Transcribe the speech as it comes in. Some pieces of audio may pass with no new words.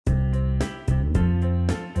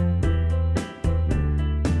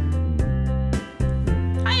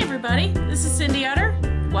everybody. This is Cindy Utter.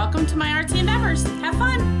 Welcome to my artsy endeavors. Have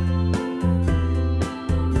fun!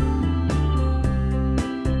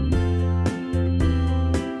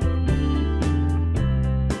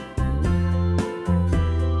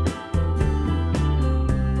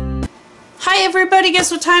 Hi everybody,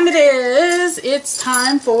 guess what time it is? It's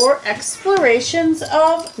time for Explorations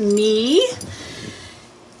of Me.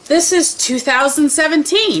 This is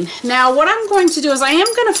 2017. Now what I'm going to do is I am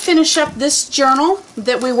going to finish up this journal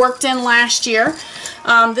that we worked in last year.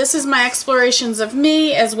 This is my Explorations of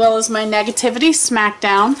Me as well as my Negativity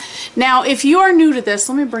Smackdown. Now if you are new to this,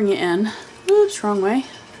 let me bring you in. Oops, wrong way.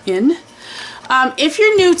 In. If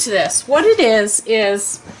you're new to this, what it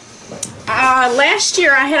is last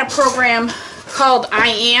year I had a program called I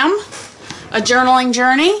Am, a journaling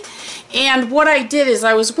journey. And what I did is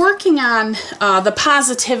I was working on the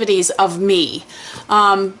positivities of me,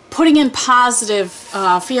 putting in positive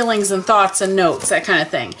feelings and thoughts and notes, that kind of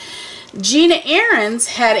thing. Gina Ahrens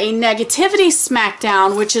had a negativity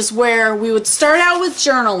smackdown, which is where we would start out with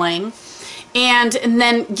journaling and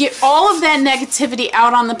then get all of that negativity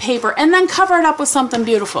out on the paper and then cover it up with something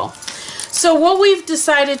beautiful. So what we've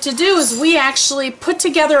decided to do is we actually put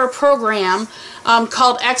together a program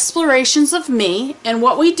called Explorations of Me, and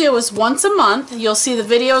what we do is once a month, you'll see the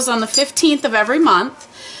videos on the 15th of every month.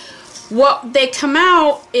 What they come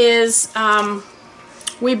out is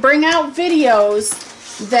we bring out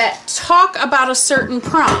videos that talk about a certain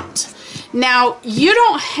prompt. Now you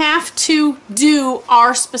don't have to do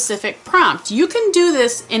our specific prompt. You can do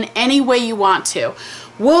this in any way you want to.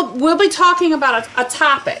 We'll be talking about a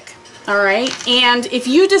topic. Alright, and if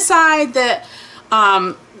you decide that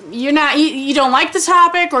you don't like the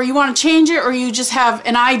topic, or you want to change it, or you just have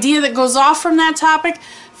an idea that goes off from that topic,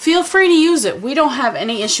 feel free to use it. We don't have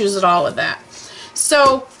any issues at all with that.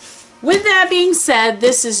 So with that being said,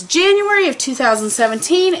 this is January of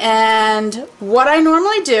 2017, and what I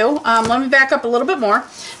normally do, let me back up a little bit more.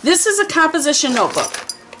 This is a composition notebook.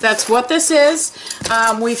 That's what this is.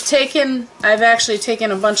 I've actually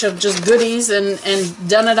taken a bunch of just goodies and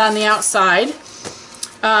done it on the outside.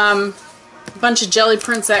 A bunch of jelly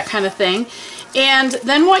prints, that kind of thing. And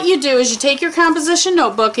then what you do is you take your composition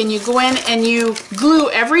notebook and you go in and you glue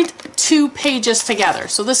every 2 pages together.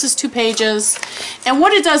 So this is 2 pages. And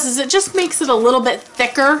what it does is it just makes it a little bit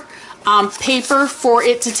thicker paper for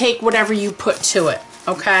it to take whatever you put to it.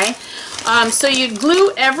 Okay? So you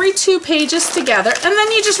glue every 2 pages together and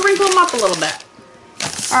then you just wrinkle them up a little bit.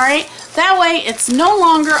 Alright? That way it's no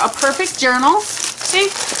longer a perfect journal. See?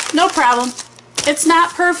 No problem. It's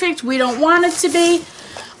not perfect. We don't want it to be.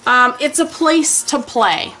 It's a place to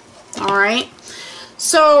play. Alright?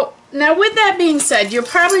 So now with that being said, you'll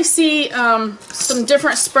probably see some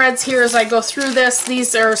different spreads here as I go through this.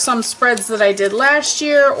 These are some spreads that I did last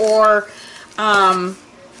year, or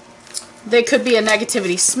they could be a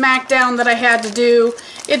negativity smackdown that I had to do.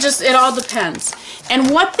 It all depends. And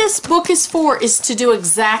what this book is for is to do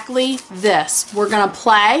exactly this. We're going to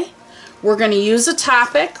play. We're going to use a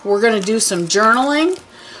topic. We're going to do some journaling.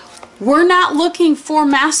 We're not looking for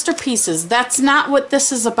masterpieces. That's not what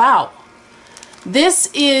this is about. This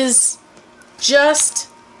is just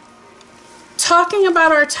talking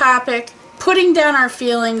about our topic, putting down our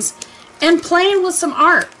feelings, and playing with some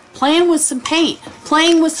art. Playing with some paint,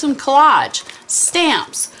 playing with some collage,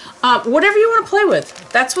 stamps, whatever you want to play with.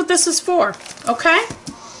 That's what this is for. Okay?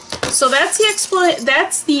 So that's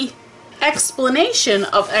the explanation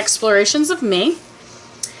of Explorations of Me.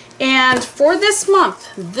 And for this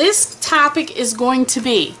month, this topic is going to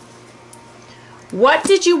be, what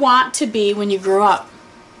did you want to be when you grew up?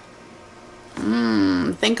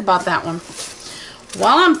 Think about that one.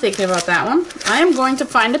 While I'm thinking about that one, I am going to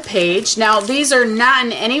find a page. Now, these are not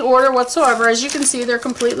in any order whatsoever. As you can see, they're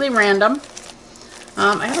completely random.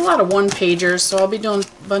 I have a lot of one-pagers, so I'll be doing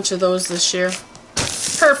a bunch of those this year.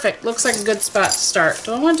 Perfect. Looks like a good spot to start.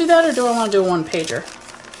 Do I want to do that, or do I want to do a one-pager?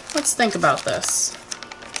 Let's think about this.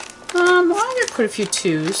 Well, I'm going to put a few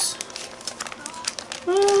 2s.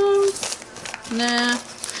 Nah.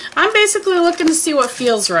 I'm basically looking to see what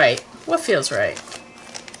feels right. What feels right?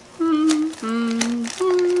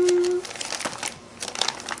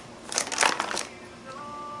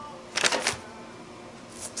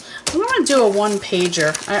 I want to do a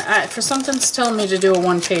one-pager. For something's telling me to do a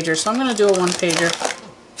one-pager, so I'm going to do a one-pager.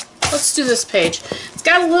 Let's do this page. It's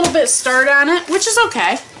got a little bit start on it, which is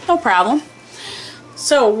okay. No problem.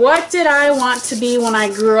 So, what did I want to be when I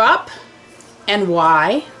grew up, and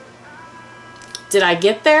why? Did I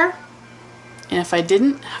get there? And if I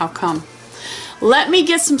didn't, how come? Let me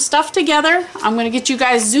get some stuff together. I'm going to get you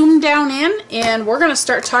guys zoomed down in, and we're going to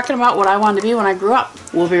start talking about what I wanted to be when I grew up.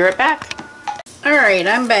 We'll be right back. Alright,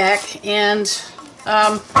 I'm back, and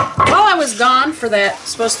while I was gone for that,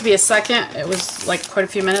 supposed to be a second, it was like quite a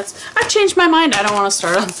few minutes, I've changed my mind. I don't want to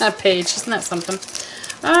start on that page. Isn't that something?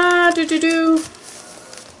 And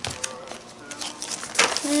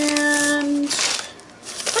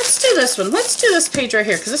let's do this one. Let's do this page right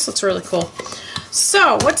here, because this looks really cool.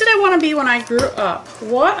 So, what did I want to be when I grew up?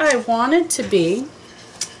 What I wanted to be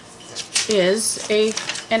is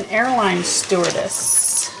an airline stewardess.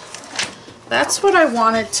 That's what I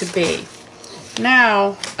wanted to be.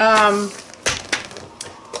 Now,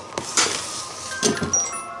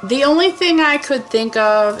 the only thing I could think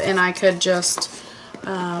of, and I could just,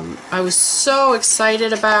 I was so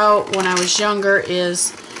excited about when I was younger,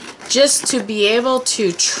 is just to be able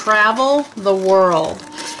to travel the world.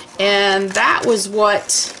 And that was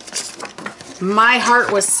what my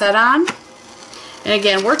heart was set on. And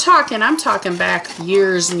again, I'm talking back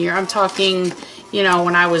years and years. I'm talking, you know,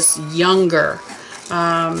 when I was younger.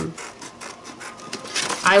 I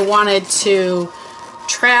wanted to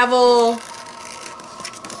travel.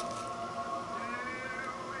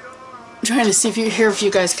 I'm trying to see if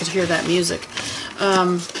you guys could hear that music.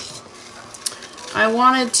 I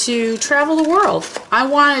wanted to travel the world. I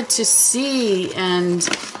wanted to see and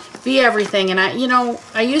be everything. And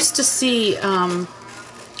I used to see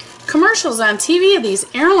commercials on TV of these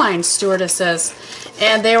airline stewardesses,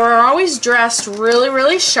 and they were always dressed really,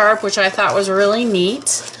 really sharp, which I thought was really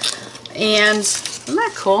neat. And isn't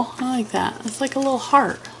that cool? I like that. It's like a little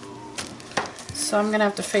heart. So I'm gonna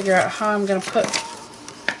have to figure out how I'm gonna put.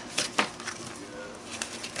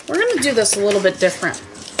 We're gonna do this a little bit different.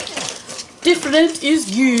 Different is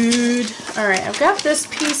good. All right, I've got this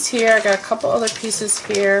piece here. I got a couple other pieces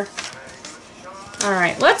here. All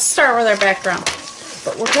right, let's start with our background.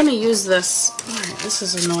 But we're going to use this. All right, this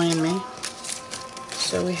is annoying me.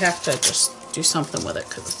 So we have to just do something with it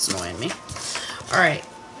because it's annoying me. All right,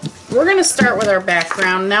 we're going to start with our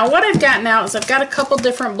background. Now what I've got now is I've got a couple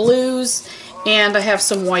different blues and I have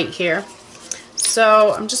some white here.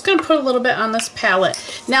 So I'm just going to put a little bit on this palette.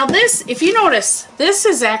 Now this, if you notice, this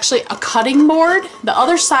is actually a cutting board. The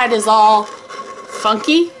other side is all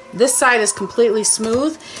funky. This side is completely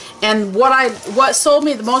smooth. And what sold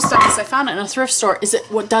me the most on this, I found it in a thrift store, is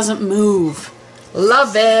what doesn't move.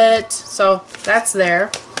 Love it. So that's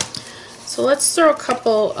there. So let's throw a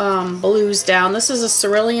couple blues down. This is a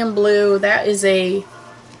cerulean blue. That is a,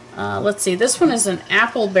 let's see, this one is an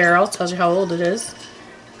apple barrel. Tells you how old it is.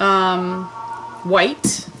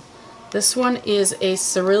 White. This one is a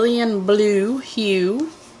cerulean blue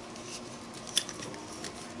hue.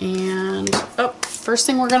 And, first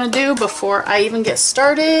thing we're going to do before I even get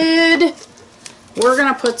started, we're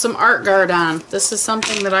going to put some Art Guard on. This is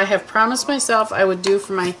something that I have promised myself I would do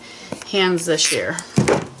for my hands this year.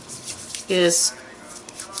 Is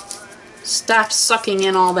stop sucking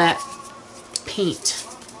in all that paint.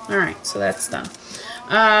 Alright, so that's done.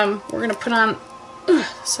 We're going to put on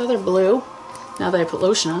this other blue. Now that I put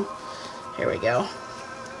lotion on. Here we go.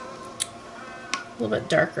 A little bit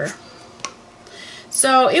darker.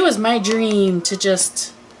 So it was my dream to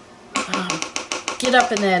just get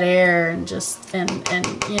up in that air and just and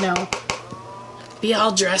you know, be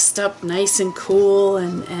all dressed up nice and cool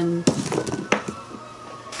and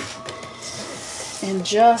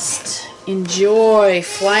just enjoy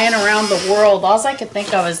flying around the world. All I could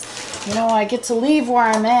think of is, you know, I get to leave where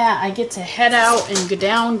I'm at, I get to head out and go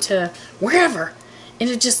down to wherever. And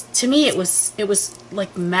it just, to me, it was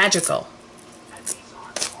like magical.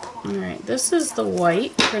 Alright, this is the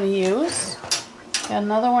white we're going to use. Got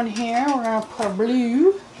another one here. We're going to put a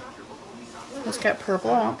blue. It's got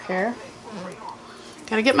purple, I don't care.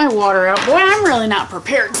 Gotta get my water out. Boy, I'm really not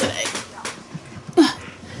prepared today.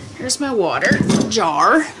 Here's my water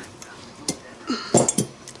jar.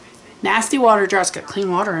 Nasty water jar. It's got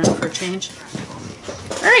clean water in it for a change.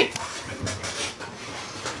 Alright.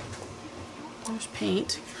 There's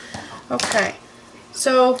paint. Okay.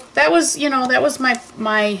 So that was, you know, that was my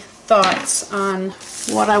thoughts on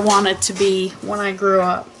what I wanted to be when I grew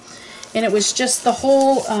up. And it was just the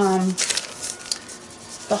whole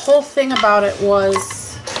thing about it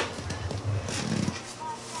was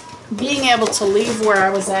being able to leave where I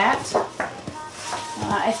was at.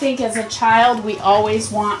 I think as a child we always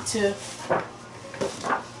want to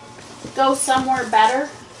go somewhere better,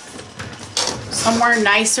 somewhere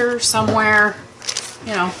nicer, somewhere,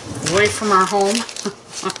 you know, away from our home.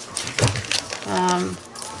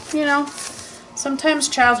 You know, sometimes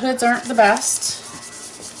childhoods aren't the best.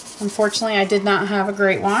 Unfortunately, I did not have a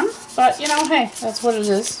great one, but you know, hey, that's what it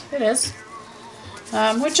is. It is,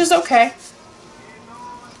 which is okay.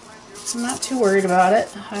 I'm not too worried about it.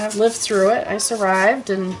 I've lived through it. I survived,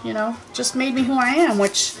 and, you know, just made me who I am,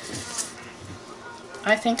 which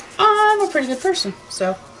I think I'm a pretty good person.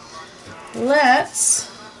 So let's,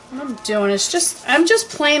 what I'm doing is I'm just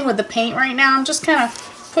playing with the paint right now. I'm just kind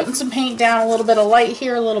of putting some paint down, a little bit of light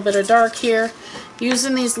here, a little bit of dark here,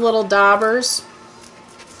 using these little daubers.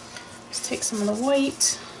 Let's take some of the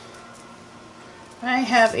white. I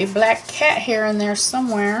have a black cat hair in there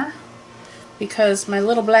somewhere because my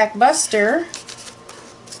little black Buster,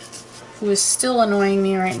 who is still annoying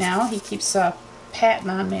me right now, he keeps patting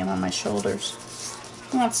on me on my shoulders.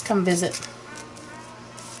 He wants to come visit.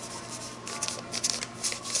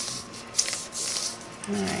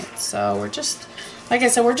 Alright, so we're just, like I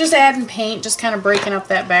said, we're just adding paint, just kind of breaking up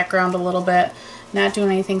that background a little bit, not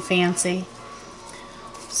doing anything fancy.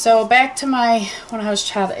 So back to when I was a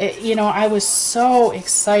child, you know, I was so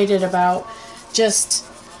excited about just,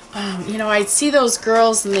 you know, I'd see those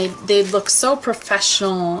girls and they'd look so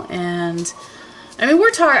professional, and I mean,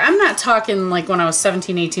 I'm not talking like when I was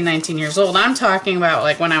 17, 18, 19 years old. I'm talking about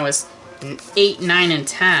like when I was 8, 9, and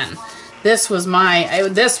 10. This was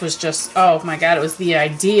this was just, oh my God, it was the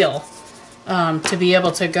ideal to be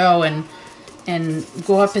able to go and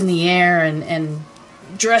go up in the air and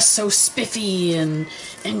dress so spiffy and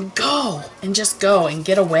just go and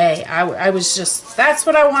get away. I was just, that's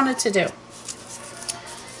what I wanted to do.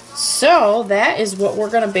 So that is what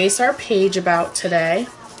we're going to base our page about today.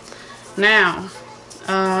 Now,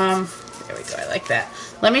 there we go, I like that.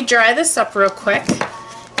 Let me dry this up real quick,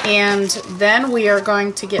 and then we are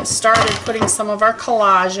going to get started putting some of our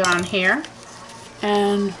collage on here,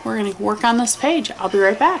 and we're going to work on this page. I'll be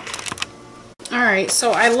right back. Alright,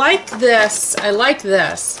 so I like this,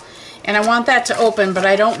 and I want that to open, but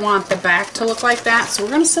I don't want the back to look like that, so we're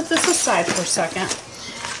going to set this aside for a second.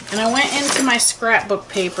 And I went into my scrapbook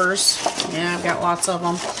papers, yeah, I've got lots of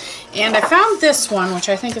them, and I found this one, which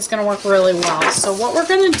I think is going to work really well. So what we're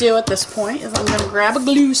going to do at this point is I'm going to grab a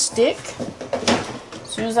glue stick, as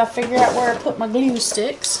soon as I figure out where I put my glue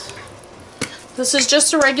sticks. This is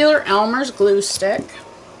just a regular Elmer's glue stick,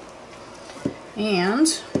 and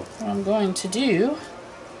what I'm going to do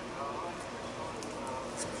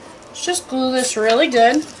is just glue this really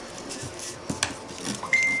good.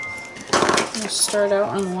 I'm going to start out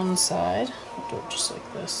on one side. I'll do it just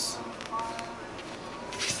like this.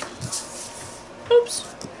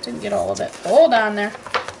 Oops, didn't get all of it. Hold on there.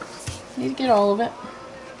 Need to get all of it.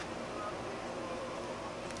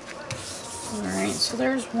 Alright, so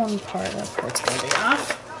there's one part. That part's going to be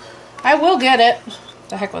off. I will get it.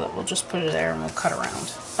 The heck with it, we'll just put it there and we'll cut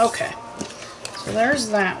around. Okay, so there's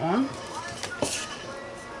that one.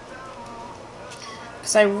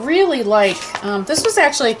 Because I really like, this was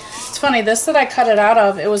actually, it's funny, this that I cut it out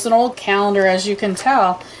of, it was an old calendar, as you can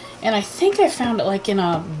tell, and I think I found it like in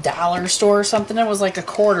a dollar store or something. It was like a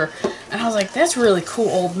quarter, and I was like, that's really cool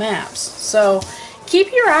old maps. So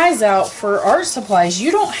keep your eyes out for art supplies.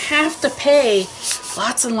 You don't have to pay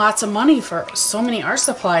lots and lots of money for so many art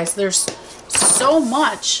supplies. There's so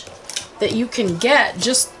much that you can get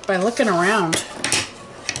just by looking around.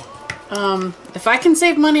 If I can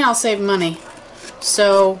save money, I'll save money.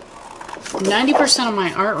 So 90% of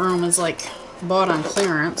my art room is like bought on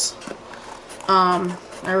clearance. I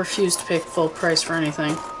refuse to pay full price for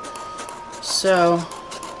anything. So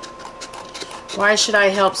why should I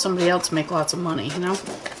help somebody else make lots of money, you know?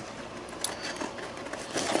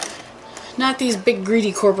 Not these big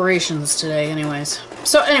greedy corporations today, anyways.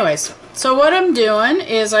 So what I'm doing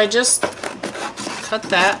is I just cut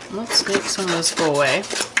that. Let's make some of this go away.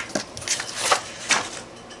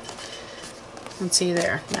 And see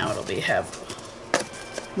there, now it'll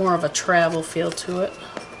have more of a travel feel to it,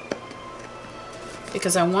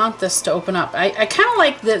 because I want this to open up. I kind of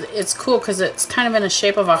like that it's cool because it's kind of in the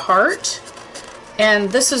shape of a heart, and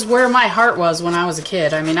this is where my heart was when I was a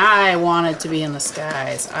kid. I mean, I wanted to be in the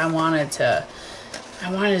skies. I wanted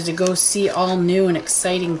to go see all new and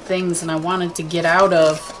exciting things, and I wanted to get out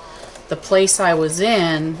of the place I was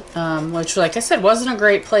in, which, like I said, wasn't a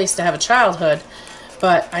great place to have a childhood.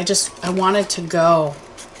 But I wanted to go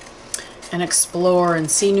and explore and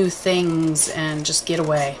see new things and just get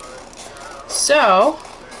away. So,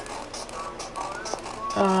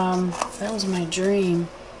 that was my dream.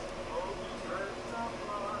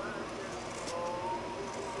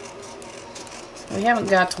 We haven't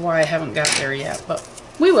got to where I haven't got there yet, but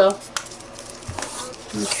we will.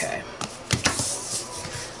 Okay.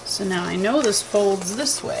 So now I know this folds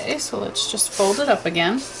this way, so let's just fold it up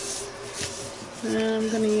again. And I'm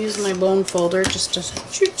going to use my bone folder just to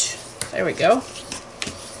shoot. There we go.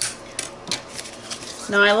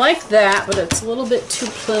 Now I like that, but it's a little bit too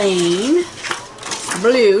plain.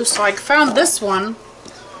 blue. So I found this one.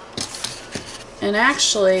 And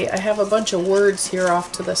actually, I have a bunch of words here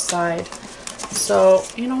off to the side. So,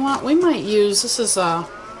 you know what? We might use, this is a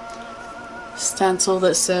stencil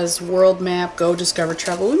that says World Map, Go Discover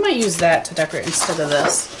Travel. We might use that to decorate instead of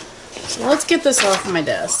this. So let's get this off of my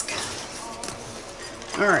desk.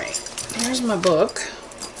 Alright, here's my book.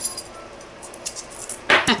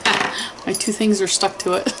 My two things are stuck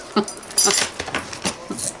to it.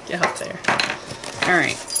 Get up there.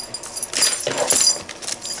 Alright.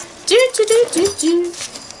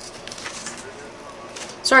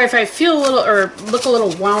 Sorry if I feel a little, or look a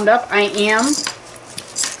little wound up. I am.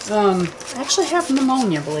 I actually have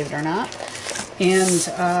pneumonia, believe it or not. And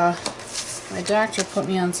my doctor put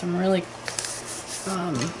me on some really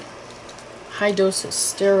high doses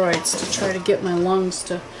steroids to try to get my lungs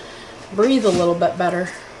to breathe a little bit better.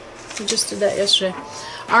 We just did that yesterday.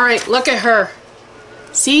 Alright, look at her.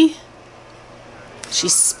 See?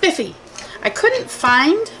 She's spiffy. I couldn't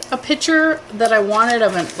find a picture that I wanted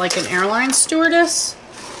of like an airline stewardess.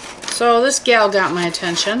 So this gal got my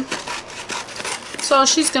attention. So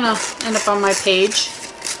she's going to end up on my page.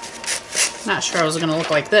 Not sure I was going to look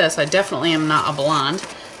like this. I definitely am not a blonde.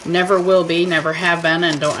 Never will be, never have been,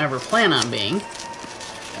 and don't ever plan on being.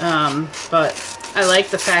 But I like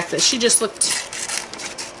the fact that she just looked,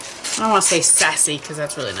 I don't want to say sassy, because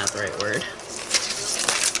that's really not the right word.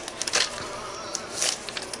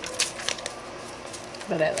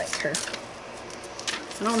 But I like her.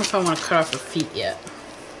 I don't know if I want to cut off her feet yet.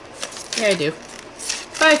 Yeah, I do.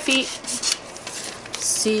 Bye, feet.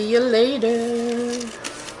 See you later.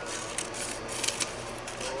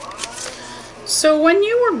 So when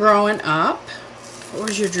you were growing up, what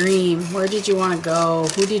was your dream? Where did you want to go?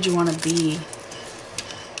 Who did you want to be?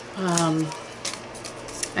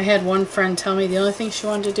 I had one friend tell me the only thing she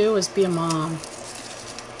wanted to do was be a mom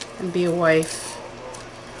and be a wife.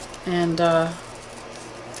 And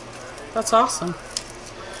that's awesome.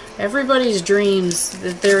 Everybody's dreams,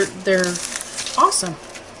 they're awesome.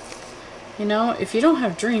 You know, if you don't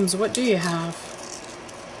have dreams, what do you have?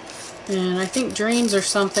 And I think dreams are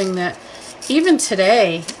something that even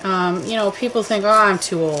today, you know, people think, oh, I'm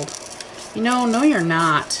too old. You know, no, you're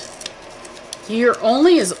not. You're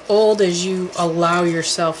only as old as you allow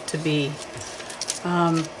yourself to be.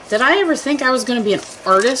 Did I ever think I was going to be an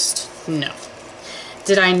artist? No.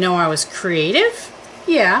 Did I know I was creative?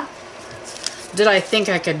 Yeah. Did I think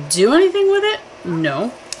I could do anything with it?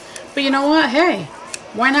 No. But you know what? Hey,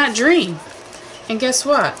 why not dream? And guess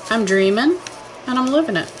what? I'm dreaming and I'm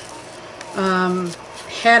living it.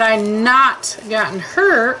 Had I not gotten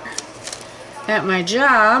hurt at my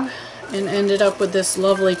job and ended up with this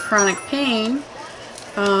lovely chronic pain,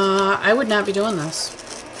 I would not be doing this.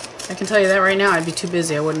 I can tell you that right now. I'd be too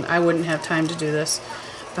busy. I wouldn't have time to do this.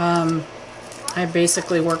 I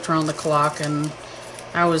basically worked around the clock, and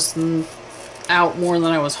I was out more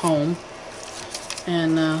than I was home.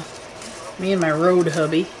 And me and my road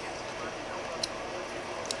hubby.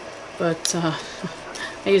 But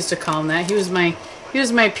I used to call him that. He was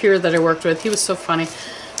my peer that I worked with. He was so funny.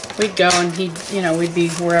 We'd go and we'd be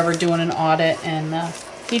wherever doing an audit, and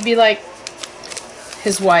he'd be like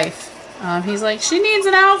his wife. He's like, she needs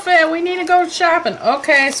an outfit. We need to go shopping.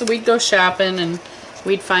 Okay, so we'd go shopping, and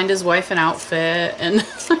we'd find his wife an outfit, and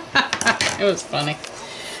it was funny.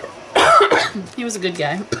 He was a good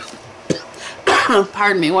guy.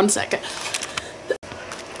 Pardon me, 1 second.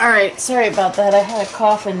 Alright, sorry about that. I had a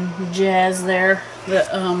cough and jazz there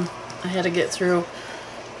that I had to get through.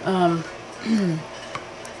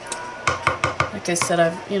 Like I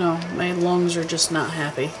said, my lungs are just not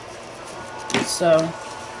happy. So,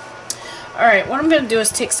 alright, what I'm going to do is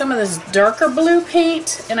take some of this darker blue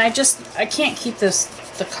paint, and I can't keep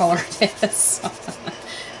the color it is.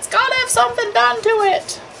 It's got to have something done to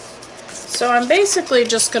it. So I'm basically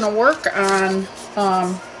just going to work on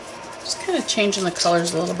just kind of changing the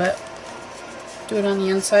colors a little bit. Do it on the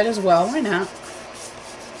inside as well. Why not?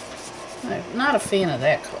 I'm not a fan of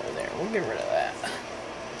that color there. We'll get rid of that.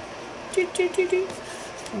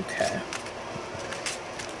 Okay.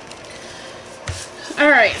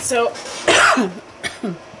 Alright, so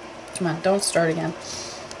come on, don't start again.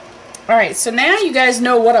 Alright, so now you guys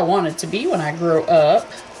know what I wanted to be when I grew up.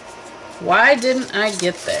 Why didn't I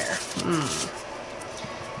get there?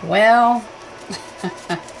 Well,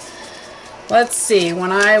 let's see.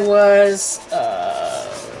 When I was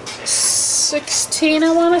 16,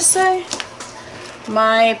 I want to say,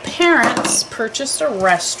 my parents purchased a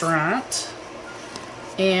restaurant,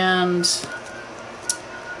 and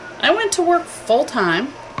I went to work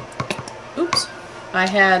full-time. Oops. We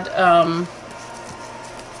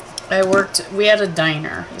had a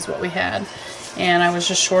diner, is what we had. and I was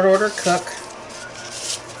just short order cook,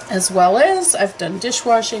 as well as I've done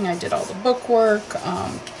dishwashing. I did all the bookwork.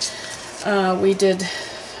 I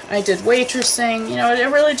did waitressing. You know,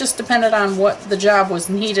 it really just depended on what the job was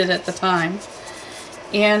needed at the time.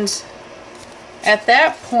 And at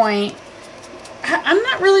that point, I'm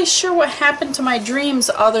not really sure what happened to my dreams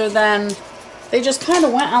other than they just kind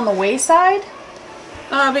of went on the wayside.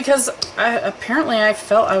 Because apparently I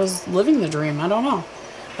felt I was living the dream. I don't know.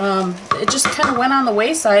 It just kind of went on the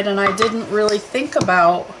wayside, and I didn't really think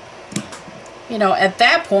about, you know, at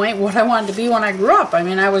that point what I wanted to be when I grew up. I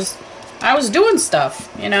mean, I was doing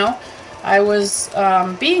stuff, you know. I was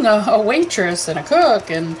being a waitress and a cook,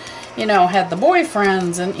 and, you know, had the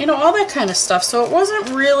boyfriends and, you know, all that kind of stuff. So it wasn't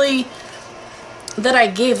really that I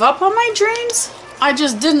gave up on my dreams. I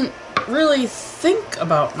just didn't really think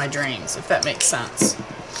about my dreams, if that makes sense.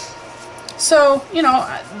 So, you know,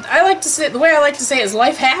 I like to say, the way I like to say it is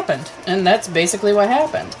life happened, and that's basically what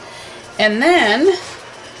happened. And then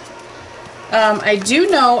I do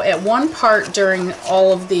know at one part during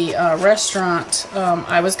all of the restaurant,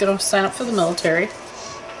 I was going to sign up for the military.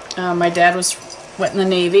 My dad went in the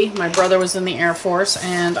Navy, my brother was in the Air Force,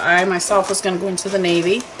 and I myself was going to go into the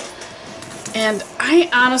Navy. And I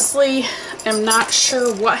honestly am not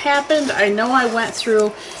sure what happened. I know I went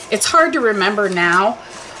through, it's hard to remember now,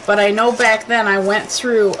 but I know back then I went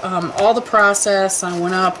through all the process. I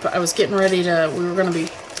went up, I was getting ready to, we were going to be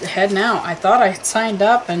heading out. I thought I had signed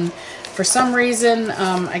up, and for some reason,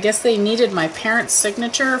 I guess they needed my parents'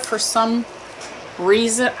 signature for some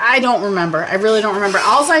reason. I don't remember. I really don't remember.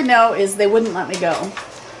 All I know is they wouldn't let me go.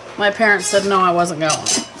 My parents said no, I wasn't going.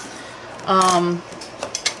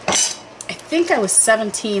 I think I was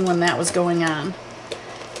 17 when that was going on,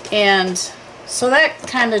 and so that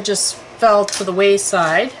kind of just fell to the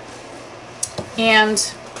wayside. And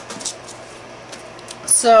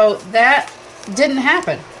so that didn't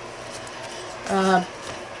happen.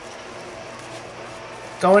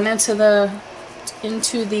 Going into the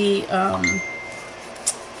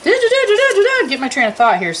get my train of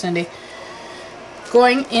thought here, Cindy.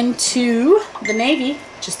 Going into the Navy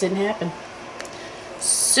just didn't happen.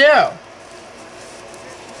 So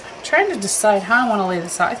trying to decide how I want to lay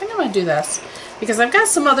this out. I think I'm going to do this because I've got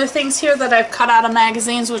some other things here that I've cut out of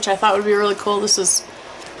magazines, which I thought would be really cool. It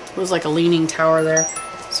was like a leaning tower there.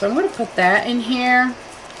 So I'm going to put that in here.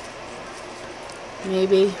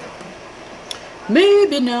 Maybe.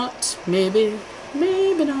 Maybe not. Maybe.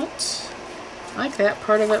 Maybe not. I like that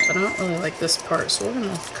part of it, but I don't really like this part. So we're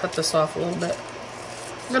going to cut this off a little bit.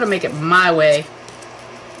 I'm going to make it my way.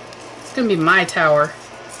 It's going to be my tower.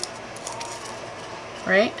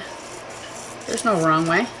 Right? There's no wrong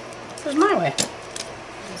way. There's my way.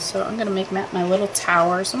 So I'm going to make my little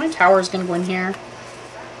tower. So my tower is going to go in here.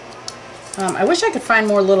 I wish I could find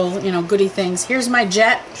more little, you know, goody things. Here's my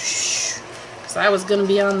jet. Because I was going to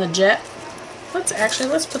be on the jet.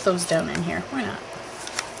 Let's put those down in here. Why not?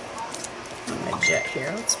 My jet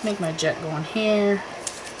here. Let's make my jet go in here.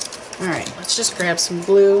 Alright, let's just grab some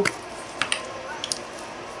glue.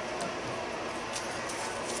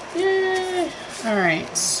 Yay!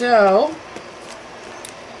 Alright, so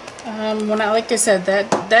like I said,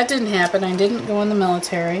 that didn't happen. I didn't go in the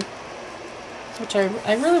military, which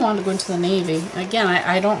I really wanted to go into the Navy. Again,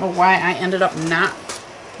 I don't know why I ended up not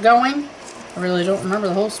going. I really don't remember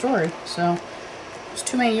the whole story, so it was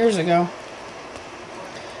too many years ago.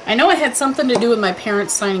 I know it had something to do with my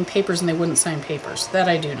parents signing papers, and they wouldn't sign papers. That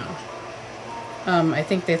I do know. I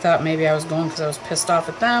think they thought maybe I was going because I was pissed off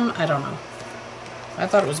at them. I don't know. I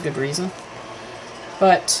thought it was a good reason.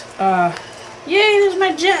 But, yay, there's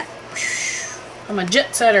my jet. I'm a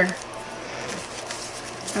jet setter.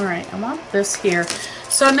 Alright, I want this here.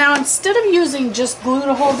 So now instead of using just glue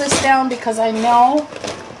to hold this down, because I know,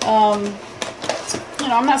 you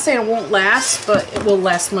know, I'm not saying it won't last, but it will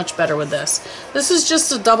last much better with this. This is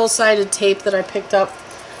just a double-sided tape that I picked up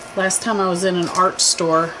last time I was in an art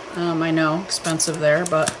store. I know, expensive there,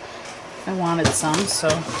 but I wanted some, so.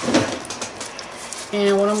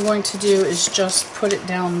 And what I'm going to do is just put it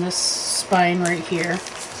down this spine right here.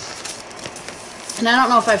 And I don't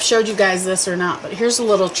know if I've showed you guys this or not, but here's a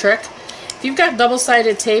little trick. If you've got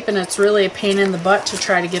double-sided tape and it's really a pain in the butt to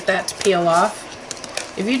try to get that to peel off,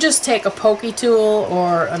 if you just take a pokey tool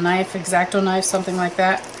or a knife, X-Acto knife, something like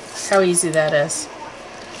that, that's how easy that is.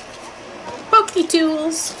 Pokey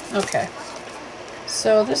tools. Okay.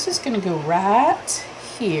 So this is going to go right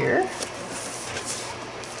here.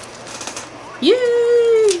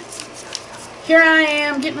 Yay! Here I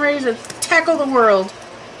am getting ready to tackle the world.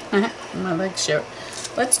 My legs short.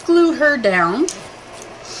 Let's glue her down.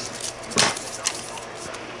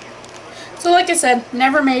 So like I said,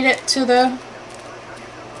 never made it to the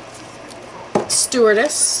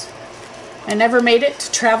stewardess. I never made it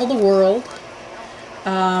to travel the world.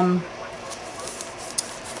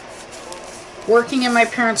 Working in my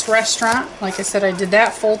parents' restaurant, like I said, I did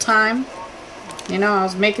that full time. You know, I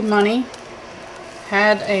was making money.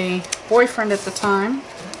 Had a boyfriend at the time.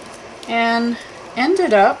 And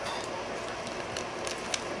ended up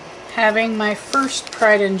having my first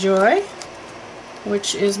pride and joy,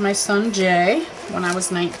 which is my son Jay, when I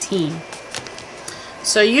was 19.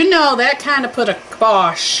 So you know that kind of put a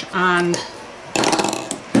kibosh on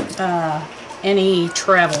any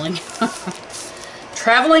traveling.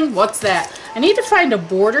 Traveling? What's that? I need to find a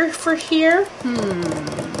border for here.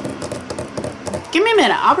 Give me a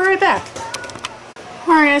minute. I'll be right back.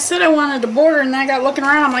 Alright, I said I wanted a border and I got looking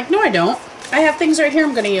around. I'm like, no I don't. I have things right here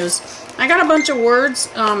I'm going to use. I got a bunch of words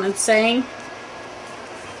and sayings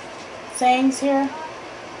here.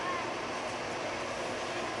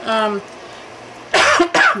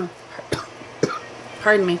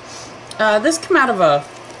 Pardon me. This came out of a,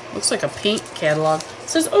 looks like a paint catalog. It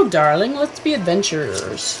says, oh darling, let's be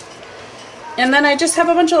adventurers. And then I just have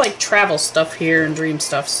a bunch of like travel stuff here and dream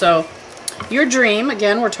stuff. So your dream,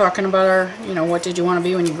 again, we're talking about our, you know, what did you want to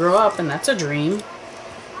be when you grow up, and that's a dream.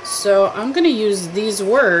 So I'm going to use these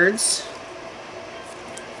words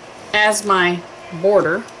as my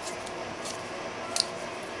border.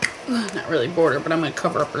 Not really border, but I'm going to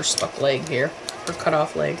cover up her stuck leg here, her cut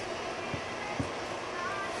off leg.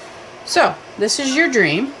 So this is your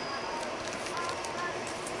dream.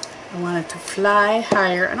 I want it to fly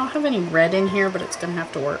higher. I don't have any red in here, but it's going to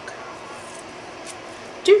have to work.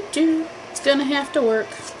 It's going to have to work.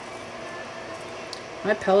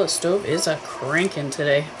 My pellet stove is a cranking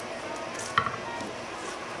today.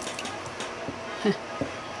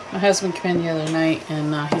 My husband came in the other night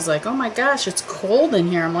and he's like, oh my gosh, it's cold in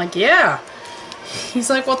here. I'm like, yeah. He's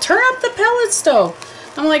like, well, turn up the pellet stove.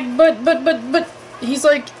 I'm like, but. He's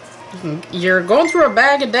like, you're going through a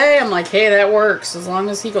bag a day. I'm like, hey, that works. As long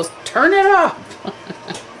as he goes, turn it up.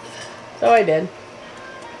 So I did.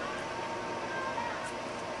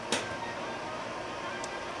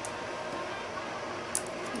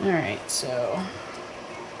 Alright, so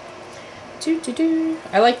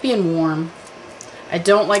I like being warm. I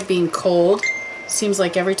don't like being cold. Seems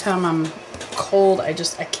like every time I'm cold, I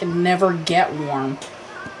can never get warm.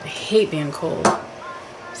 I hate being cold.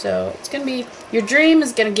 So it's gonna be, your dream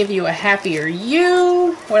is gonna give you a happier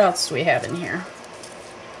you. What else do we have in here?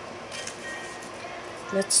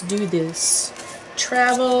 Let's do this.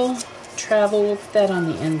 Travel, we'll put that on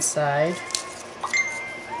the inside.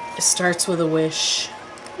 It starts with a wish.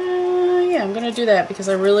 Yeah, I'm going to do that because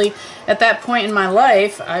I really, at that point in my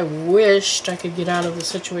life, I wished I could get out of the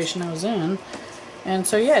situation I was in. And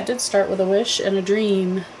so, yeah, it did start with a wish and a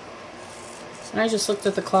dream. And I just looked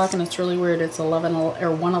at the clock and it's really weird. It's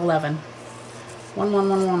 1:11.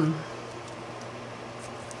 1111.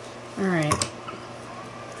 Alright.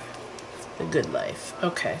 The good life.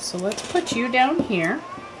 Okay, so let's put you down here.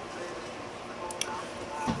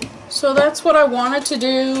 So that's what I wanted to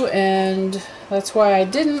do, and that's why I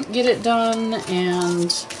didn't get it done, and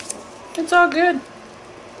it's all good.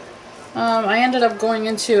 I ended up going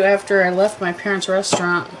into, after I left my parents'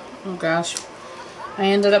 restaurant, oh gosh,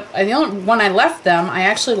 when I left them, I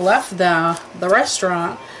actually left the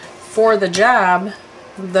restaurant for the job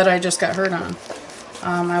that I just got hurt on.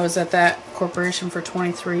 I was at that corporation for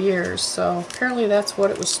 23 years, so apparently that's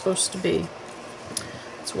what it was supposed to be.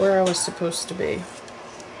 It's where I was supposed to be.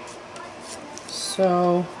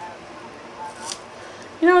 So,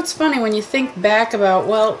 you know, it's funny when you think back about,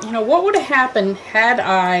 well, you know, what would have happened had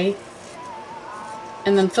I,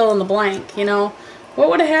 and then fill in the blank, you know, what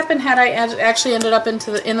would have happened had I actually ended up in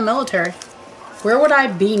the military? Where would I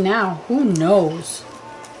be now? Who knows?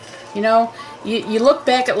 You know, you look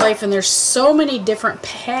back at life and there's so many different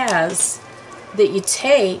paths that you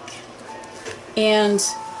take, and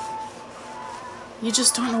you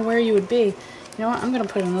just don't know where you would be. You know what, I'm going to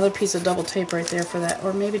put another piece of double tape right there for that,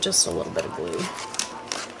 or maybe just a little bit of glue.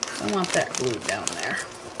 I want that glued down there.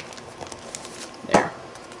 There.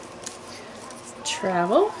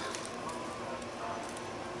 Travel.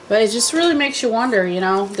 But it just really makes you wonder, you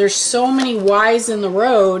know, there's so many Y's in the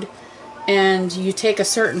road, and you take a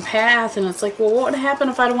certain path, and it's like, well, what would happen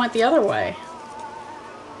if I went the other way?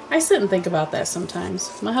 I sit and think about that sometimes.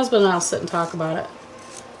 My husband and I'll sit and talk about it.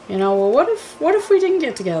 You know, well, what if we didn't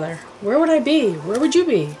get together? Where would I be? Where would you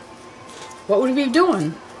be? What would we be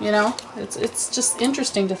doing? You know, it's just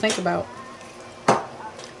interesting to think about.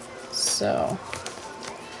 So,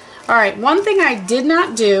 all right, one thing I did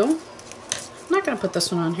not do, I'm not going to put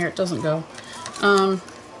this one on here, it doesn't go.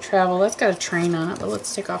 Travel, that's got a train on it, but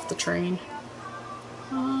let's take off the train.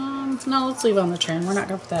 No, let's leave it on the tray. We're not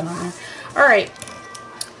going to put that on there. Alright.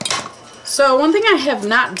 So one thing I have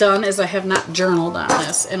not done is I have not journaled on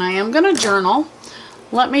this. And I am going to journal.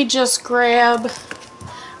 Let me just grab...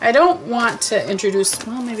 I don't want to introduce...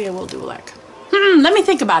 Well, maybe I will do like... let me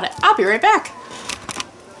think about it. I'll be right back.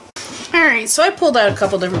 Alright, so I pulled out a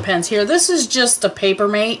couple different pens here. This is just a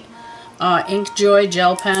Papermate Inkjoy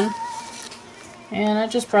gel pen. And I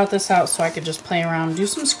just brought this out so I could just play around, do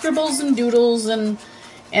some scribbles and doodles, and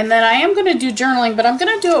then I am going to do journaling, but I'm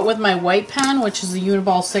going to do it with my white pen, which is the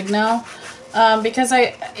Uniball Signal, because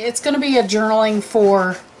it's going to be a journaling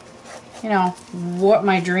for, you know, what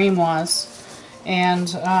my dream was, and,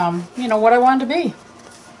 you know, what I wanted to be.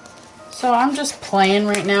 So I'm just playing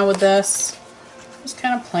right now with this, just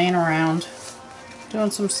kind of playing around,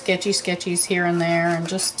 doing some sketchies here and there, and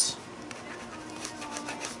just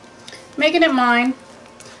making it mine.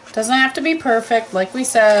 Doesn't have to be perfect, like we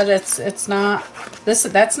said. It's not this.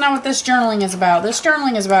 That's not what this journaling is about. This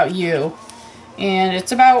journaling is about you, and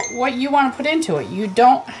it's about what you want to put into it. You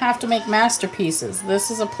don't have to make masterpieces.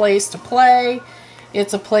 This is a place to play.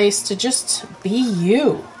 It's a place to just be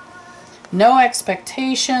you. No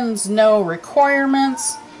expectations, no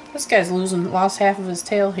requirements. This guy's lost half of his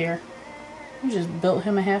tail here. We just built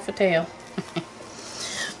him a half a tail.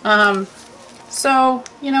 So,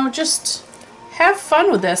 you know, just have fun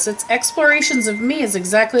with this. It's explorations of me is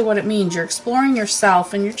exactly what it means. You're exploring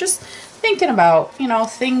yourself, and you're just thinking about, you know,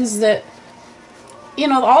 things that, you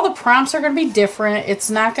know, all the prompts are going to be different. It's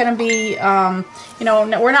not going to be, you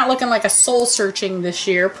know, we're not looking like a soul searching this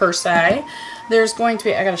year, per se. There's going to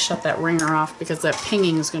be, I got to shut that ringer off because that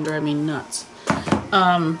pinging is going to drive me nuts.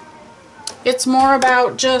 It's more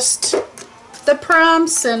about just the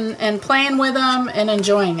prompts and playing with them and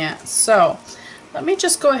enjoying it. So let me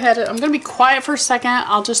just go ahead. I'm going to be quiet for a second.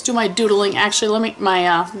 I'll just do my doodling. Actually, my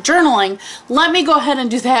journaling. Let me go ahead and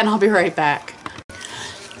do that, and I'll be right back.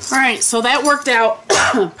 All right, so that worked out,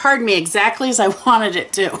 pardon me, exactly as I wanted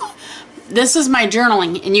it to. This is my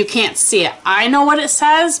journaling, and you can't see it. I know what it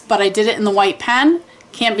says, but I did it in the white pen.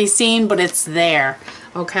 Can't be seen, but it's there,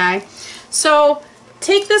 okay? So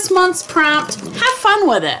take this month's prompt, have fun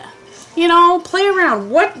with it. You know, play around.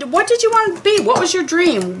 What did you want to be? What was your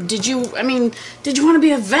dream? Did you want to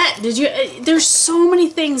be a vet? There's so many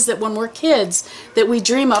things that when we're kids that we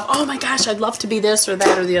dream of. Oh my gosh, I'd love to be this or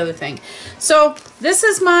that or the other thing. So this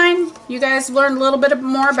is mine. You guys learned a little bit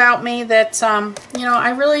more about me that, you know,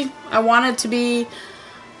 I wanted to be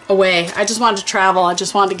away. I just wanted to travel. I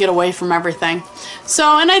just wanted to get away from everything.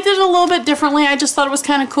 So, and I did it a little bit differently. I just thought it was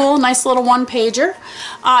kind of cool. Nice little one-pager.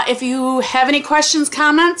 If you have any questions,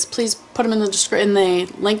 comments, please put them in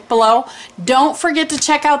the link below. Don't forget to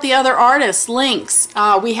check out the other artists' links.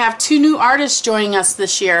 We have 2 new artists joining us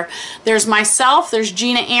this year. There's myself. There's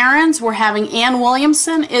Gina Ahrens. We're having Ann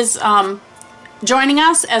Williamson is joining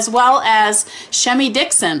us, as well as Shemi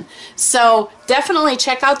Dixon. So definitely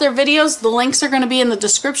check out their videos. The links are going to be in the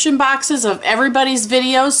description boxes of everybody's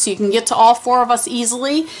videos, so you can get to all 4 of us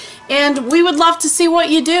easily. And we would love to see what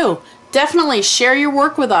you do. Definitely share your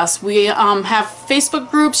work with us. We have Facebook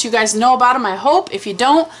groups. You guys know about them, I hope. If you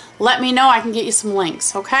don't, let me know. I can get you some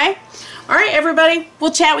links, okay? All right, everybody. We'll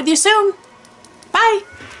chat with you soon. Bye.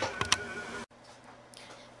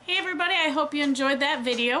 Hey everybody, I hope you enjoyed that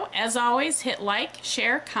video. As always, hit like,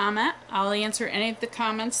 share, comment. I'll answer any of the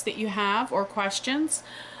comments that you have or questions.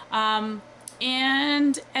 And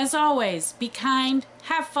as always, be kind,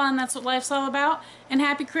 have fun, that's what life's all about, and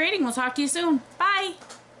happy creating. We'll talk to you soon. Bye!